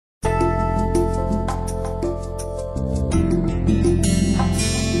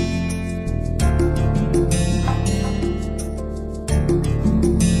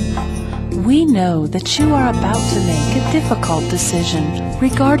know that you are about to make a difficult decision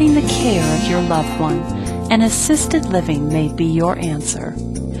regarding the care of your loved one, and assisted living may be your answer.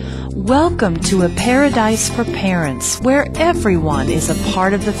 Welcome to a paradise for parents where everyone is a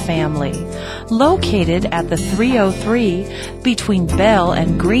part of the family, located at the 303 between Bell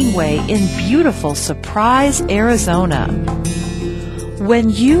and Greenway in beautiful Surprise, Arizona. When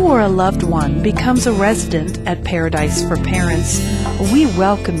you or a loved one becomes a resident at Paradise for Parents, we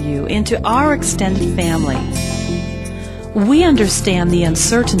welcome you into our extended family. We understand the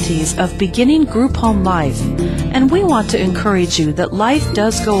uncertainties of beginning group home life, and we want to encourage you that life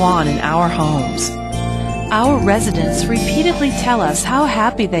does go on in our homes. Our residents repeatedly tell us how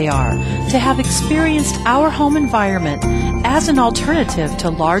happy they are to have experienced our home environment as an alternative to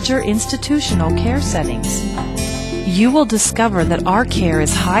larger institutional care settings. You will discover that our care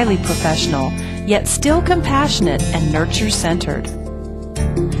is highly professional, yet still compassionate and nurture-centered.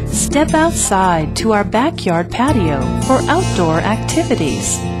 Step outside to our backyard patio for outdoor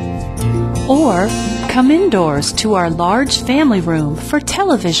activities. Or come indoors to our large family room for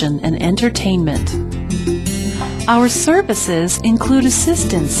television and entertainment. Our services include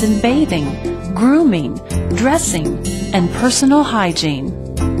assistance in bathing, grooming, dressing, and personal hygiene.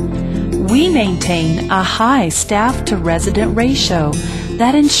 We maintain a high staff-to-resident ratio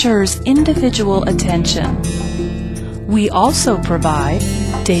that ensures individual attention. We also provide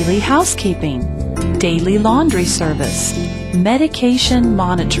daily housekeeping, daily laundry service, medication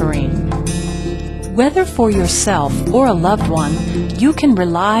monitoring. Whether for yourself or a loved one, you can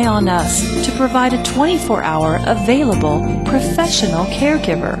rely on us to provide a 24-hour available professional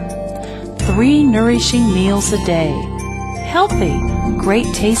caregiver. 3 nourishing meals a day, healthy,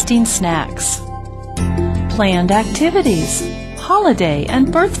 great-tasting snacks, planned activities, holiday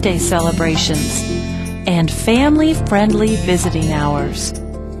and birthday celebrations, and family-friendly visiting hours.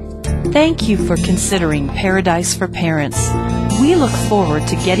 Thank you for considering Paradise for Parents. We look forward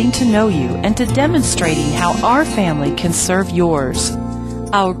to getting to know you and to demonstrating how our family can serve yours.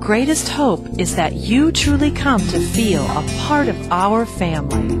 Our greatest hope is that you truly come to feel a part of our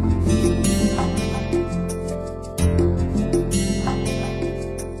family.